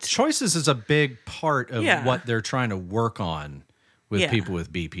choices is a big part of what they're trying to work on with people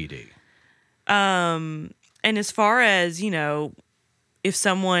with BPD. And as far as, if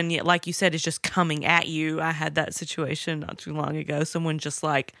someone, like you said, is just coming at you, I had that situation not too long ago. Someone just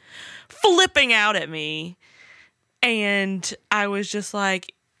like flipping out at me. And I was just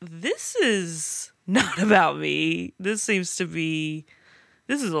like, this is not about me. This is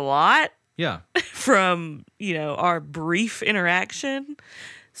a lot. Yeah. From, our brief interaction.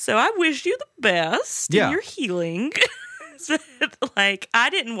 So I wish you the best in your healing. So, like, I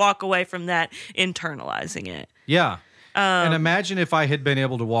didn't walk away from that internalizing it. Yeah. And imagine if I had been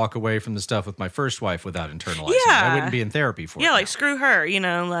able to walk away from the stuff with my first wife without internalizing it. I wouldn't be in therapy for it. Yeah, like, screw her,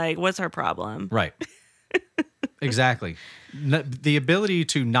 like, what's her problem? Right. Exactly. The ability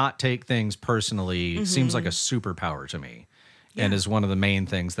to not take things personally seems like a superpower to me and is one of the main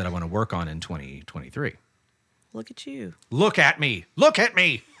things that I want to work on in 2023. Look at you. Look at me. Look at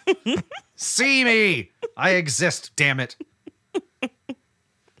me. See me. I exist, damn it.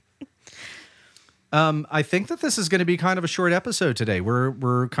 I think that this is going to be kind of a short episode today.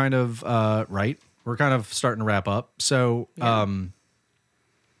 We're kind of right. We're kind of starting to wrap up. So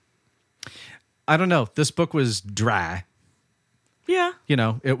I don't know. This book was dry. Yeah.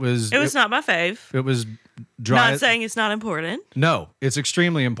 It was not my fave. It was dry. Not saying it's not important. No, it's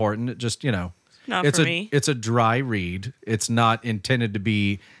extremely important. It just, not for me. It's a dry read. It's not intended to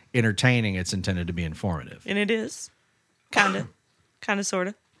be entertaining. It's intended to be informative. And it is. Kind of, sort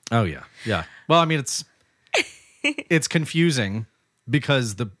of. Oh, yeah. Yeah. Well, it's confusing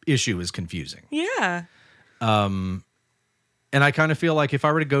because the issue is confusing. Yeah. And I kind of feel like if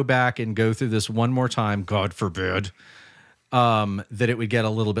I were to go back and go through this one more time, God forbid, that it would get a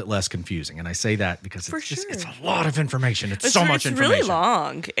little bit less confusing. And I say that because it's a lot of information. It's so much information. It's really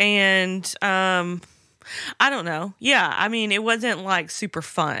long. And I don't know. Yeah, it wasn't like super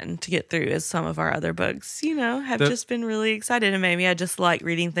fun to get through as some of our other books, have just been really excited. And maybe I just like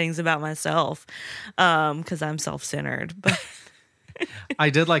reading things about myself because I'm self-centered. But I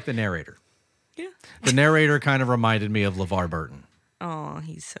did like the narrator. Yeah. The narrator kind of reminded me of LeVar Burton. Oh,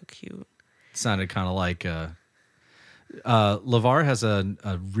 he's so cute. Sounded kind of like... LeVar has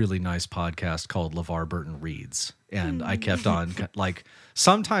a really nice podcast called LeVar Burton Reads. And I kept on, like,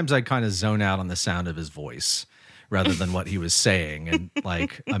 sometimes I'd kind of zone out on the sound of his voice rather than what he was saying. And,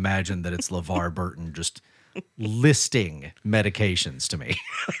 like, imagine that it's LeVar Burton just listing medications to me.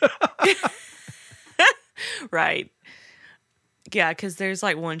 Right. Yeah, because there's,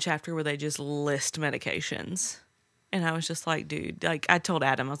 like, one chapter where they just list medications. And I was just like, dude, like, I told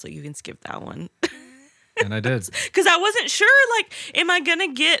Adam, I was like, you can skip that one. And I did. Because I wasn't sure, like, am I going to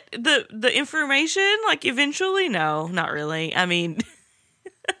get the information, like, eventually? No, not really.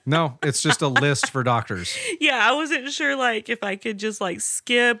 No, it's just a list for doctors. Yeah, I wasn't sure like if I could just like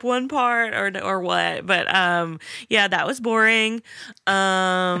skip one part or what, but yeah, that was boring.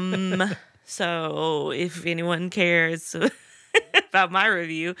 So if anyone cares about my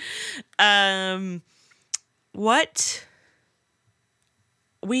review, what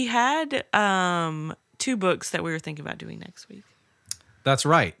we had 2 books that we were thinking about doing next week. That's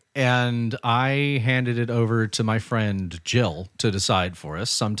right. And I handed it over to my friend Jill to decide for us.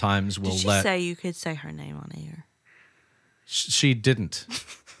 Sometimes we'll Did she say you could say her name on air? She didn't.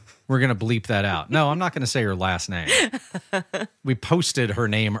 We're going to bleep that out. No, I'm not going to say her last name. We posted her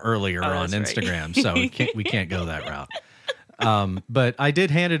name earlier on Instagram, so we can't go that route. But I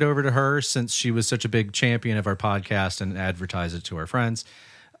did hand it over to her since she was such a big champion of our podcast and advertise it to our friends.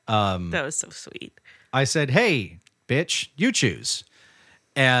 That was so sweet. I said, hey, bitch, you choose.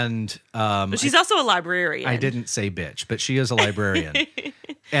 And but she's also a librarian. I didn't say bitch, but she is a librarian.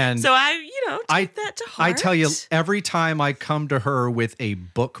 And so I take that to heart. I tell you, every time I come to her with a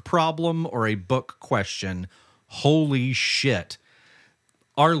book problem or a book question, holy shit,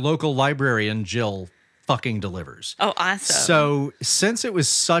 our local librarian, Jill, fucking delivers. Oh, awesome. So since it was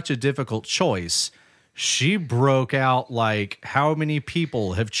such a difficult choice, she broke out like how many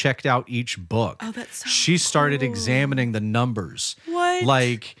people have checked out each book. Oh, that's so She started cool. examining the numbers. What?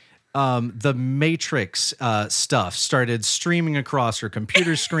 Like the Matrix stuff started streaming across her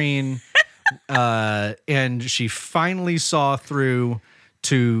computer screen. And she finally saw through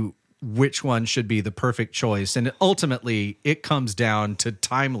to which one should be the perfect choice. And ultimately, it comes down to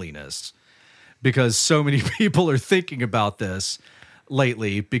timeliness because so many people are thinking about this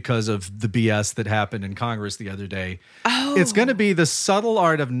lately because of the BS that happened in Congress the other day. Oh. It's going to be the subtle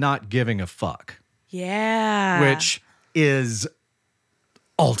art of not giving a fuck. Yeah. Which is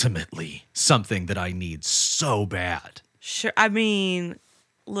ultimately something that I need so bad. Sure. I mean,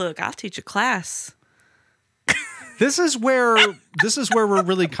 look, I'll teach a class. This is where we're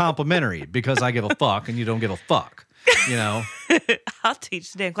really complimentary because I give a fuck and you don't give a fuck. You know, I'll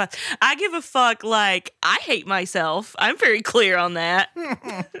teach the damn class. I give a fuck. Like, I hate myself. I'm very clear on that.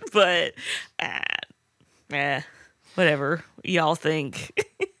 But, whatever y'all think.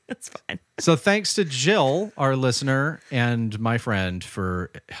 It's fine. So thanks to Jill, our listener, and my friend for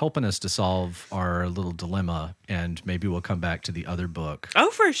helping us to solve our little dilemma. And maybe we'll come back to the other book.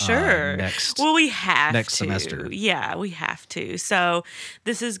 Oh, for sure. We have next to. semester. Yeah, we have to. So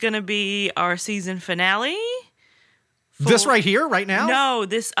this is going to be our season finale. This right here, right now? No,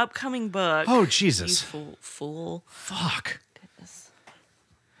 this upcoming book. Oh, Jesus. You fool. Fuck.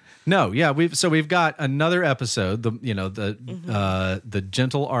 No, yeah, we've got another episode, the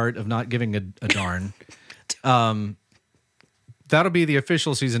gentle art of not giving a darn. That'll be the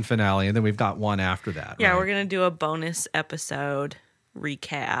official season finale, and then we've got one after that. Yeah, right? we're gonna do a bonus episode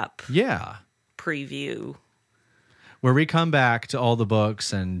recap. Yeah. Preview. Where we come back to all the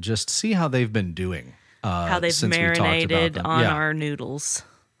books and just see how they've been doing. How they've marinated on our noodles.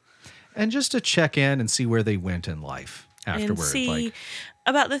 And just to check in and see where they went in life afterward. And see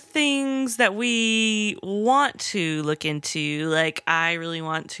about the things that we want to look into. Like, I really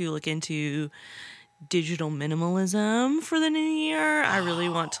want to look into digital minimalism for the new year. I really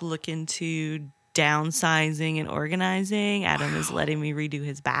want to look into downsizing and organizing. Adam is letting me redo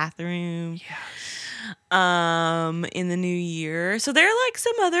his bathroom. Yes. In the new year. So there are like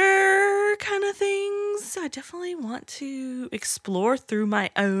some other kind of things I definitely want to explore through my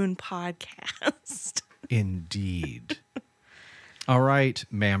own podcast. Indeed. All right,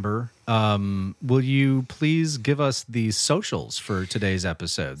 Mamber. Will you please give us the socials for today's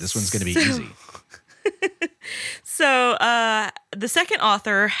episode? This one's going to be easy. So the second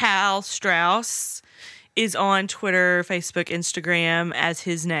author, Hal Strauss, is on Twitter, Facebook, Instagram as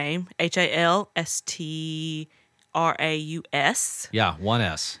his name, HALSTRAUS. Yeah, one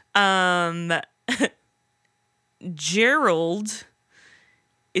S. Gerald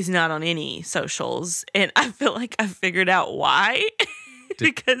is not on any socials, and I feel like I figured out why.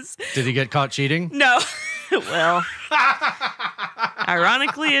 Because did he get caught cheating? No. Well,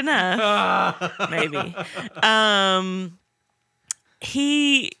 ironically enough, maybe.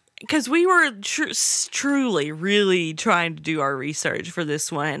 Because we were truly really trying to do our research for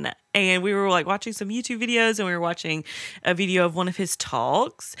this one. And we were like watching some YouTube videos and we were watching a video of one of his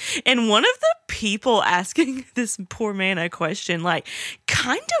talks. And one of the people asking this poor man a question, like,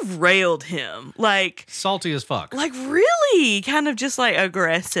 kind of railed him. Like, salty as fuck. Like, really kind of just like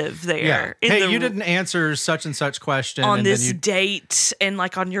aggressive there. Yeah. Hey, you didn't answer such and such question. On this date, and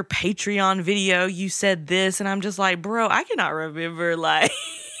like on your Patreon video, you said this. And I'm just like, bro, I cannot remember like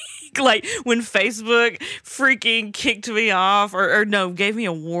Like when Facebook freaking kicked me off or no, gave me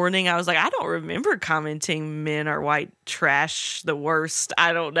a warning. I was like, I don't remember commenting men are white trash the worst.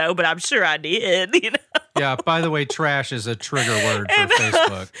 I don't know, but I'm sure I did, you know? Yeah, by the way, trash is a trigger word for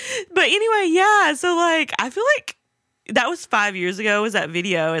Facebook. But anyway, yeah. So like, I feel like that was 5 years ago, was that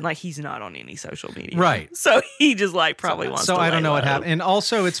video, and like he's not on any social media. Right. So he just like probably wants to So I don't know low. what happened. And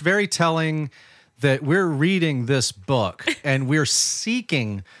also it's very telling that we're reading this book and we're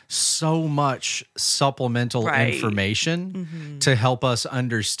seeking so much supplemental information to help us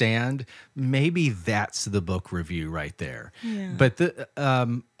understand. Maybe that's the book review right there. Yeah. But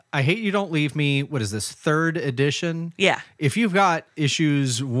I Hate You Don't Leave Me, what is this, 3rd edition? Yeah. If you've got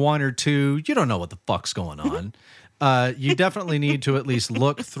issues 1 or 2, you don't know what the fuck's going on. You definitely need to at least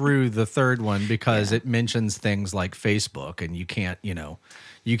look through the 3rd one because it mentions things like Facebook, and you can't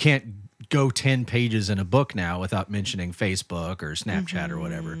go 10 pages in a book now without mentioning Facebook or Snapchat or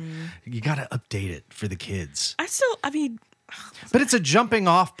whatever. You got to update it for the kids. But it's a jumping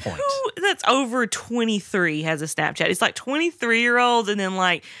off point. Who that's over 23 has a Snapchat? It's like 23-year-olds and then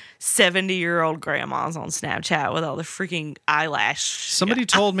like 70-year-old grandmas on Snapchat with all the freaking eyelash. Somebody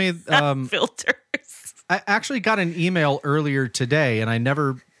told me filters. I actually got an email earlier today, and I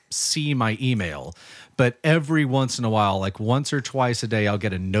never see my email, but every once in a while, like once or twice a day, I'll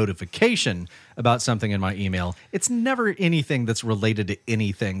get a notification about something in my email. It's never anything that's related to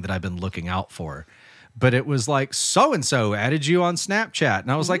anything that I've been looking out for. But it was like, so-and-so added you on Snapchat. And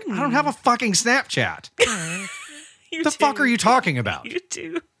I was like, I don't have a fucking Snapchat. The fuck are you talking about? You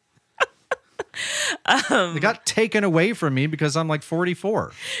do. They got taken away from me because I'm like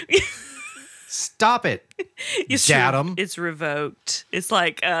 44. Stop it, Datum. It's revoked. It's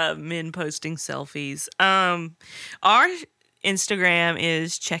like men posting selfies. Our Instagram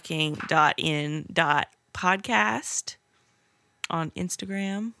is checking.in.podcast on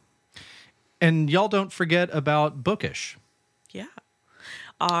Instagram. And y'all don't forget about Bookish. Yeah.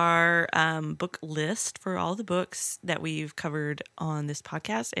 Our book list for all the books that we've covered on this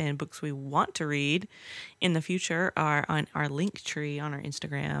podcast and books we want to read in the future are on our link tree on our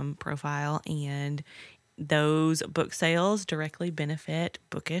Instagram profile. And those book sales directly benefit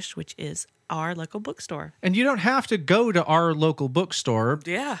Bookish, which is our local bookstore. And you don't have to go to our local bookstore.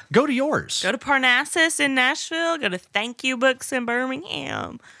 Yeah. Go to yours. Go to Parnassus in Nashville. Go to Thank You Books in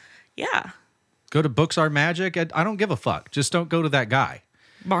Birmingham. Yeah. Go to Books Are Magic. I don't give a fuck. Just don't go to that guy.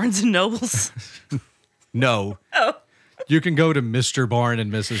 Barnes and Nobles. No. Oh. You can go to Mr. Barn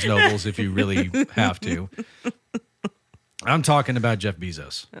and Mrs. Nobles if you really have to. I'm talking about Jeff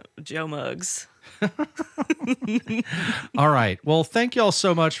Bezos. Joe Muggs. All right. Well, thank you all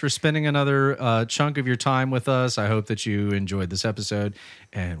so much for spending another chunk of your time with us. I hope that you enjoyed this episode,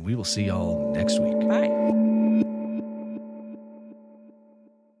 and we will see y'all next week. Bye.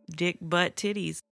 Dick, butt, titties.